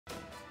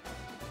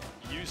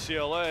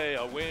UCLA,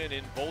 a win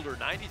in Boulder,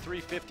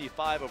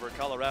 93-55 over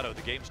Colorado.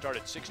 The game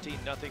started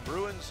 16-0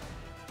 Bruins,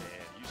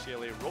 and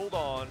UCLA rolled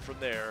on from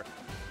there,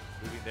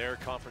 moving their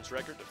conference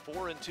record to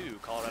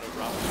 4-2. Colorado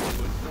dropped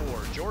to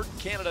 2-4. Jordan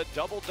Canada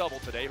double-double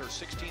today, her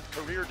 16th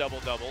career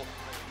double-double,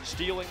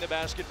 stealing the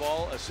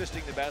basketball,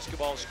 assisting the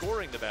basketball,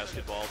 scoring the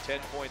basketball.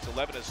 10 points,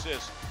 11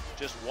 assists,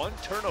 just one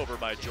turnover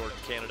by Jordan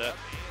Canada,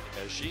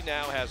 as she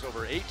now has over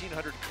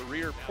 1,800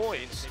 career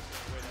points,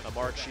 a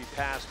mark she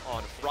passed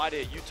on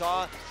Friday at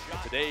Utah.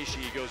 And today she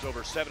goes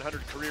over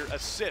 700 career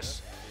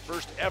assists,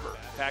 first ever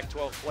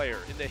Pac-12 player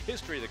in the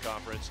history of the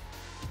conference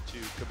to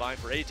combine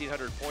for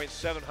 1,800 points,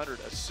 700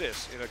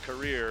 assists in a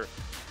career.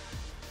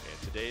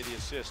 And today the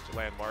assist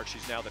landmark.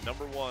 She's now the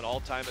 #1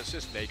 all-time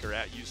assist maker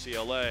at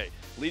UCLA.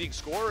 Leading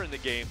scorer in the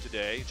game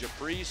today,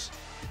 Japreece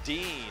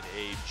Dean,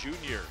 a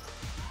junior,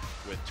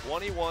 with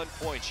 21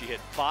 points. She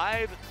hit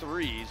 5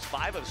 threes,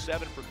 5 of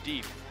 7 from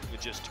deep. In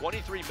just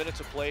 23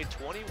 minutes of play,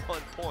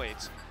 21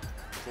 points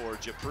for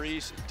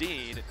Japreece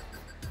Dean,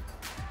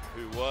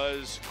 who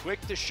was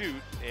quick to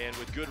shoot, and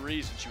with good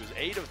reason. She was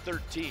 8 of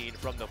 13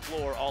 from the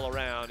floor all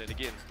around, and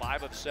again,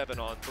 5 of 7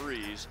 on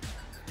threes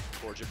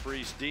for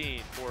Japreece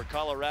Dean. For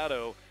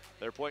Colorado,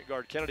 their point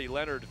guard Kennedy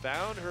Leonard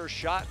found her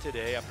shot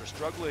today after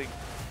struggling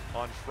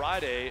on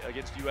Friday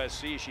against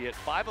USC. She hit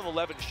 5 of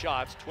 11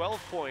 shots,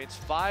 12 points,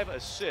 5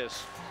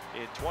 assists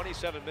in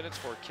 27 minutes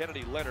for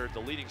Kennedy Leonard, the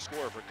leading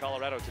scorer for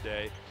Colorado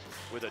today,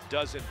 with a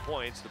dozen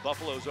points. The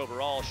Buffaloes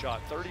overall shot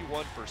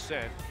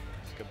 31%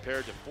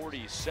 compared to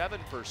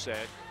 47%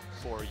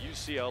 for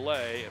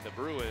UCLA, and the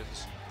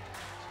Bruins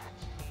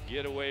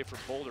get away from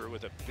Boulder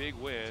with a big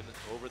win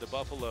over the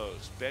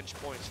Buffaloes. Bench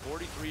points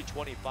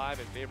 43-25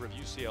 in favor of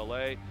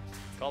UCLA.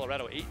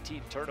 Colorado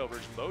 18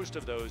 turnovers, most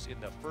of those in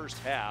the first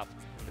half,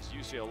 as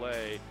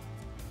UCLA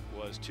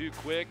was too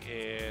quick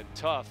and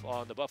tough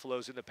on the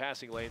Buffaloes in the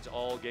passing lanes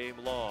all game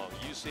long.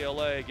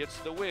 UCLA gets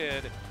the win,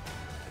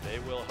 and they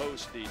will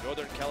host the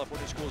Northern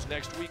California schools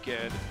next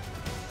weekend,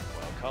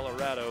 while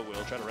Colorado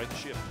will try to right the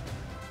ship.